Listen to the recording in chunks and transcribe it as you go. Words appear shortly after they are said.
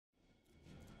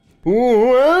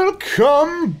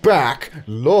Welcome back,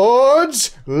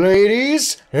 lords,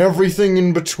 ladies, everything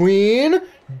in between,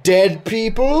 dead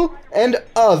people, and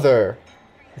other.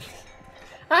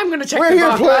 I'm gonna check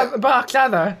the box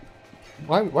other.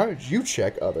 Why would you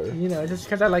check other? You know, just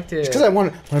because I like to. Just because I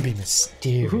want to be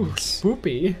mysterious. Ooh,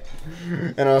 spoopy.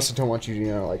 And I also don't want you to, you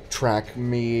know, like, track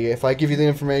me. If I give you the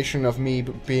information of me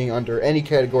being under any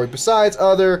category besides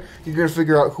other, you're gonna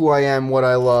figure out who I am, what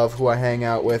I love, who I hang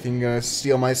out with, and you're gonna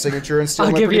steal my signature and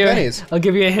steal my pretty pennies. I'll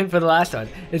give you a hint for the last one.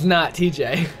 It's not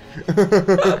TJ.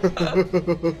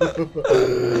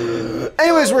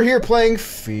 Anyways, we're here playing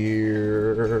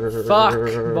F.E.A.R. Fuck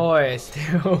boys,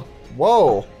 too.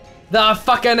 Whoa. The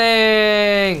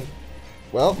fucking.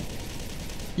 Well,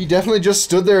 he definitely just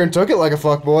stood there and took it like a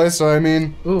fuckboy, so I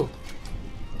mean... Ooh.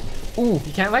 Ooh.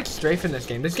 You can't, like, strafe in this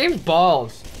game. This game's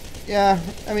balls. Yeah,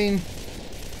 I mean...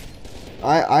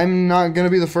 I'm not gonna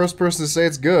be the first person to say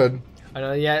it's good. I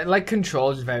know, yeah, like,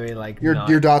 controls very, like,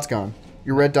 Your dot's gone.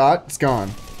 Your red dot, it's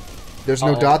gone. There's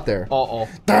no dot there. Uh-oh.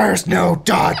 There's no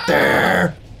dot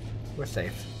there! We're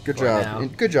safe. Good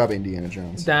job. Good job, Indiana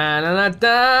Jones. Da na na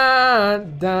da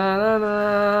da na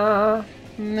na.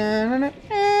 Na, na, na,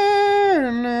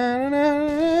 na, na,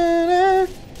 na.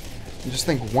 You just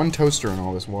think one toaster in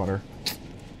all this water.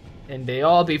 And they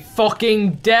all be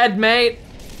fucking dead, mate.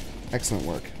 Excellent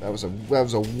work. That was a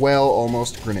well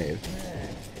almost grenade.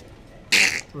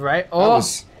 Right? Oh.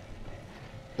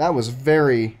 That was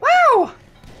very Wow.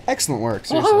 excellent work.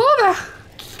 Seriously. Oh, hello there.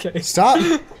 Okay.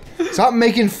 Stop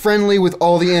making friendly with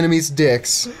all the enemy's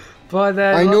dicks. But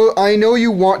I know you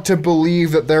want to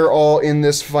believe that they're all in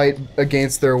this fight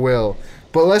against their will.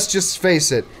 But let's just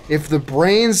face it. If the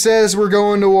brain says we're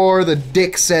going to war, the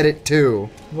dick said it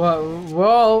too. Well, we're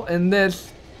all in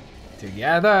this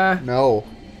together. No.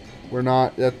 We're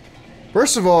not.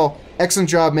 First of all, excellent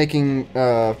job making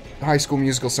High School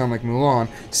Musical sound like Mulan.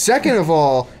 Second of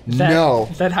all, no.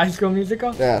 Is that High School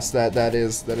Musical? Yes, that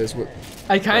is what.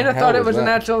 I kind of thought it was an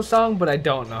actual song, but I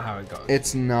don't know how it goes.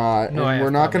 It's not, no, and we're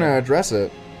not gonna address it.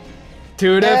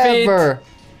 To defeat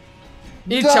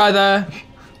each other.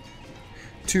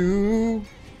 To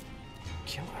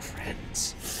kill our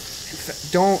friends.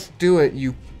 Don't do it,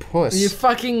 you puss. You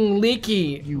fucking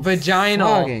leaky you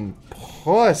vaginal. Fucking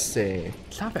pussy.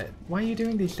 Stop it. Why are you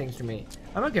doing these things to me?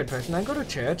 I'm a good person. I go to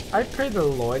church. I pray to the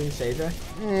Lord and Savior.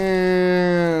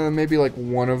 Maybe like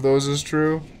one of those is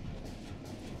true.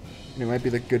 And it might be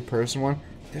the good person one.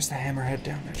 There's the hammerhead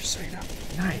down there, just so you know.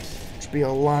 Nice. Should be a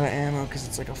lot of ammo because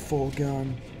it's like a full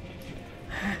gun.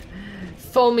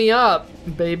 Fill me up,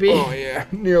 baby. Oh yeah,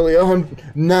 nearly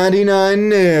 199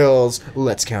 nails.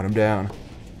 Let's count them down.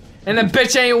 And the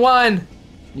bitch ain't one.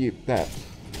 There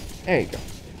you go.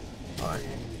 Oh,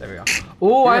 there we go.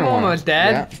 Ooh, I'm almost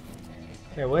dead. Yeah.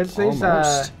 Okay, what's these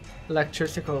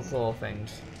electrical little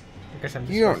things? I guess I'm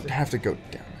just You don't have to go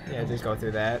down there. Yeah, just go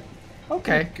through that.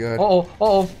 Okay. Good. Uh-oh,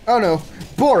 uh-oh. Oh no.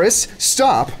 Boris,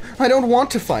 stop! I don't want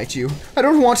to fight you. I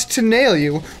don't want to nail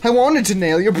you. I wanted to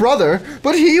nail your brother,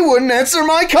 but he wouldn't answer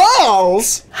my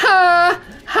calls! Ha!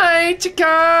 Hi,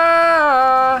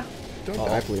 chica! Don't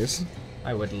die, please.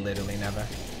 I would literally never.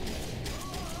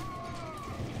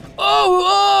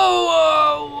 Oh!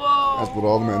 That's what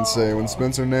all the men say when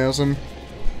Spencer nails them.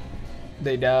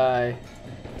 They die.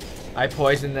 I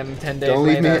poisoned them 10 days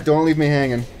later. Don't leave me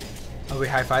hanging. Are we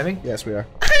high-fiving? Yes, we are.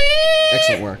 Hi!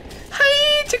 Excellent work.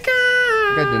 Hi, chica!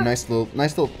 I got a nice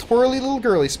little twirly little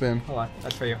girly spin. Hold on,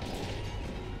 that's for you.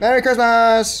 Merry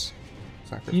Christmas!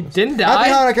 It's not Christmas. You didn't die?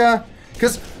 Happy Hanukkah!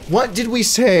 Because what did we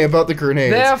say about the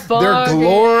grenades?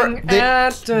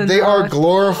 They are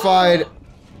glorified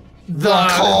the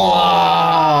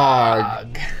clog.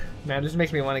 Man, this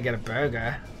makes me want to get a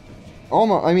burger.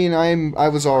 Almost. I mean, I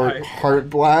was already heart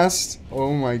blast.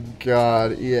 Oh my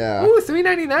god, yeah. Ooh,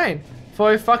 $3.99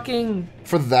 for a fucking.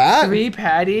 For that? 3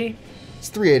 patty. It's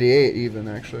 $3.88 even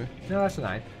actually. No, that's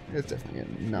 9. It's definitely a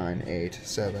 9, 8,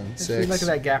 7, 6. Look at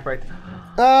that gap right there.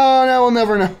 Oh no, we'll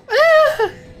never know.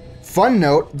 Fun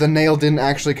note: the nail didn't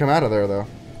actually come out of there though.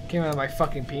 Came out of my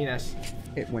fucking penis.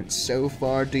 It went so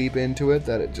far deep into it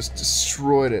that it just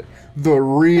destroyed it. The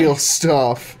real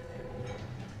stuff.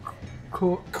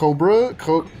 Cobra?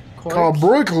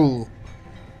 Cobra.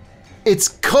 It's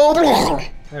Cobra!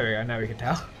 There we go, now we can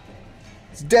tell.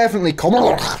 It's definitely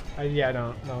Cobra! Yeah, I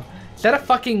don't know. Is that a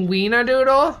fucking wiener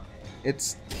doodle?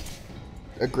 It's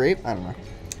a grape? I don't know.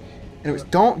 Anyways,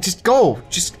 just go!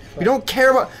 We don't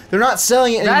care about, they're not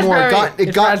selling it anymore.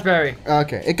 It's raspberry.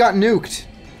 Okay, it got nuked.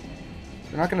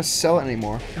 They're not gonna sell it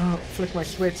anymore. Oh, flick my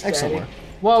switch, Excellent Daddy. work.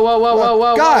 Whoa, whoa, whoa, whoa,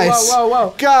 whoa, Guys, whoa, whoa,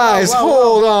 whoa. guys, Whoa, whoa, whoa.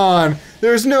 hold on.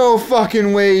 There's no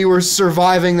fucking way you were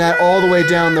surviving that all the way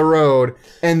down the road,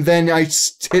 and then I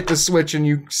hit the switch and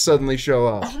you suddenly show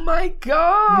up. Oh my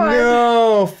god.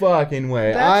 No fucking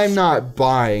way. That's I'm not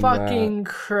buying fucking that.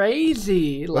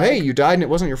 crazy. Well, hey, you died and it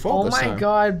wasn't your fault Oh this my time.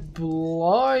 god,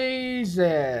 blaze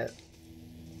it.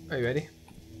 Are you ready?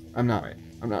 I'm not. Right.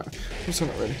 I'm not. I'm still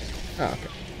not ready. Oh, okay.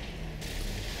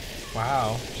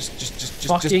 Wow.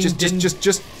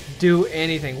 Just. Do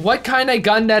anything. What kind of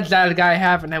gun does that guy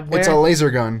have, and where? It's a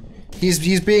laser gun.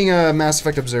 He's being a Mass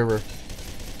Effect observer,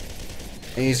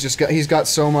 and he's got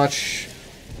so much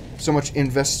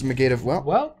investigative. Well.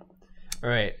 All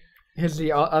right. Here's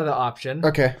the other option.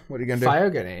 Okay. What are you gonna do?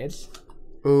 Fire grenades.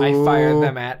 Ooh. I fire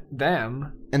them at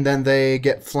them. And then they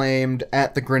get flamed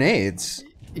at the grenades.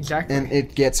 Exactly. And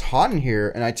it gets hot in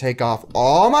here, and I take off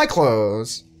all my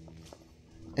clothes.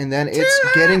 And then it's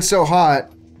getting so hot,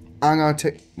 I'm gonna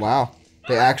take. Wow,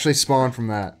 they actually spawn from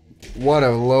that. What a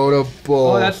load of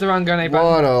bull. Oh, that's the wrong grenade button.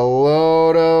 What a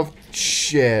load of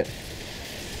shit.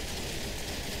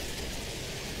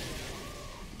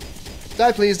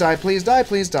 Die, please, die, please, die,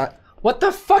 please, die. What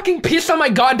the fucking piss on my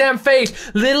goddamn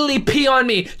face? Literally pee on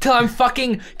me till I'm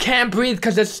fucking can't breathe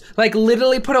because it's like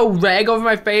literally put a rag over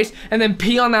my face and then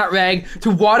pee on that rag to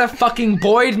water fucking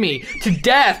boiled me to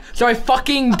death so I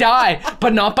fucking die,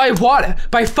 but not by water,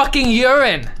 by fucking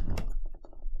urine.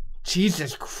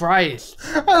 Jesus Christ.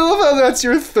 I love how that's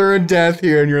your third death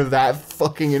here and you're that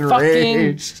fucking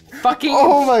enraged. Fucking.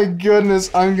 Oh my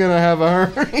goodness, I'm gonna have a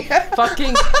hernia.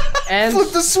 Fucking. And. Flip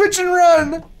the switch and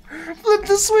run. Flip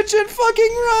the switch and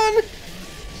fucking run!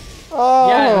 Oh.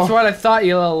 Yeah, that's what I thought,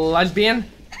 you little lesbian.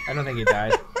 I don't think he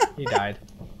died. He died.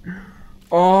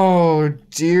 Oh,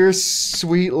 dear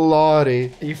sweet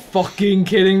Lottie. Are you fucking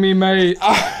kidding me, mate?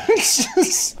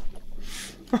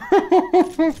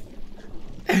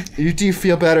 Do you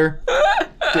feel better?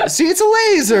 See, it's a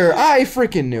laser! I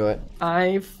freaking knew it.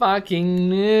 I fucking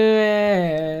knew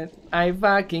it. I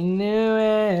fucking knew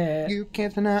it. You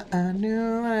can't deny I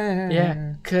knew it.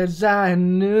 Yeah, cause I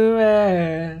knew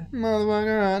it.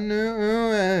 Motherfucker, I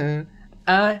knew it.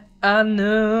 I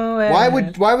knew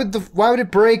it. Why would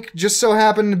it break just so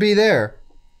happen to be there?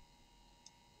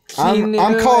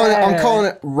 I'm calling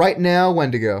it right now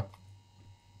when to go.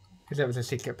 Cause that was a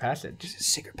secret passage. It's a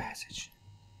secret passage.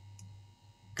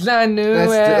 Cause I knew it.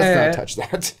 Let's not touch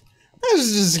that.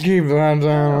 Let's just keep that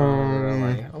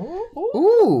down.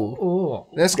 Ooh.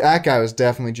 That guy was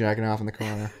definitely jacking off in the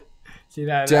corner. See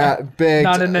that? Big.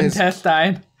 Not an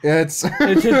intestine. It's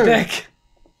It's a dick.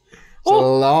 It's a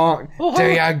long. Do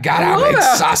you got a big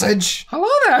sausage? Hello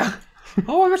there.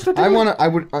 Oh, I missed the dude.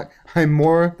 I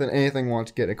more than anything want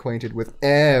to get acquainted with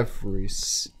every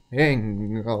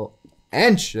single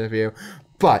inch of you,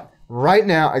 but right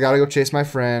now I gotta go chase my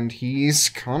friend. He's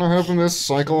kind of having this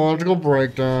psychological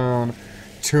breakdown.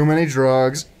 Too many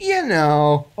drugs, you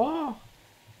know. Oh.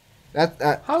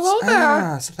 Hello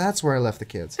there. So that's where I left the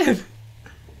kids.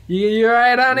 You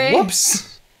alright, honey?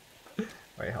 Whoops.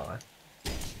 Wait, hold on.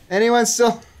 Anyone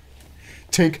still?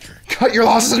 Tink, cut your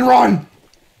losses and run.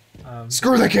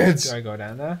 Screw the kids. Do I go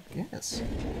down there? Yes.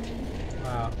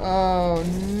 Wow. Oh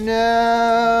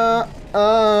no.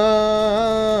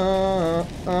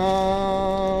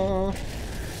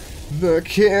 The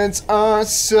kids are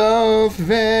so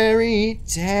very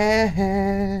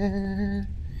dead.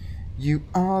 You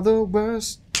are the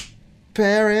worst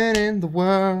parent in the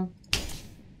world.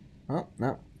 Oh,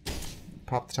 no.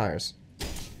 Pop the tires.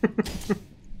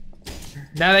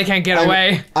 Now they can't get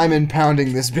away. I'm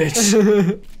impounding this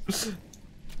bitch.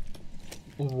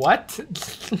 What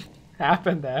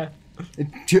happened there?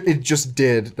 It just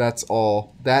did. That's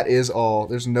all. That is all.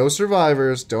 There's no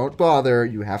survivors. Don't bother.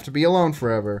 You have to be alone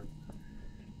forever.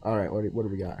 Alright, what do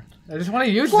we got? I just want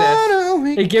to use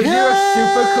this. It gives you a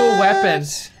super cool weapon,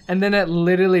 and then it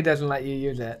literally doesn't let you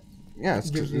use it. Yeah,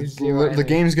 the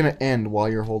game's gonna end while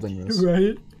you're holding this.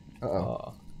 Right?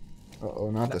 Uh-oh.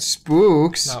 Uh-oh, not the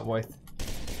spooks. Not worth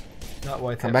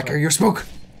Come back here, you spook!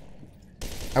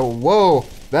 Oh, whoa!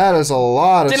 That is a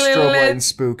lot of strobe light and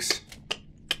spooks.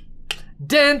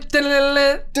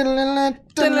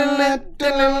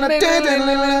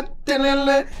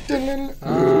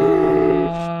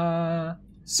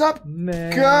 Sup,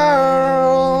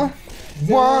 girl?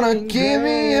 Wanna give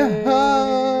me a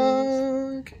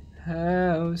hug?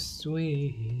 How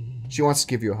sweet. She wants to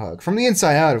give you a hug. From the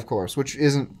inside out, of course, which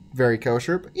isn't very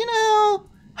kosher, but you know...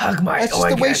 Hug my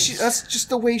organs. That's just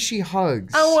the way she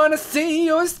hugs. I wanna see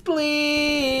your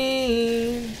spleen.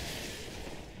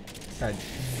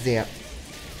 Zip.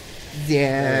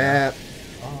 Zip.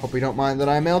 Hope you don't mind that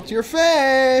I melt your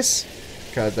face.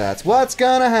 Because that's what's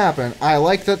gonna happen. I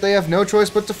like that they have no choice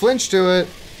but to flinch to it.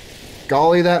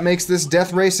 Golly, that makes this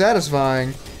death ray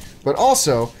satisfying. But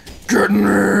also, get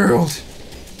nailed!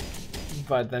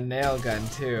 But the nail gun,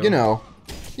 too. You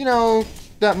know,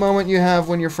 that moment you have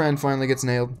when your friend finally gets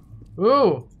nailed.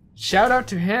 Ooh, shout out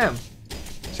to him.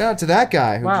 Shout out to that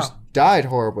guy who just died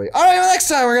horribly. Alright, well, next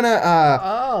time we're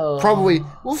gonna, probably,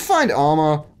 we'll find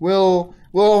Alma.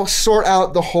 We'll sort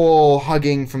out the whole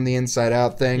hugging from the inside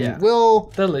out thing. Yeah.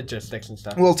 The logistics and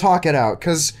stuff. We'll talk it out,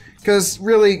 because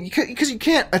really, because you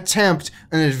can't attempt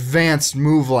an advanced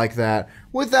move like that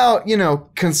without,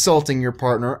 consulting your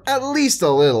partner at least a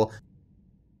little.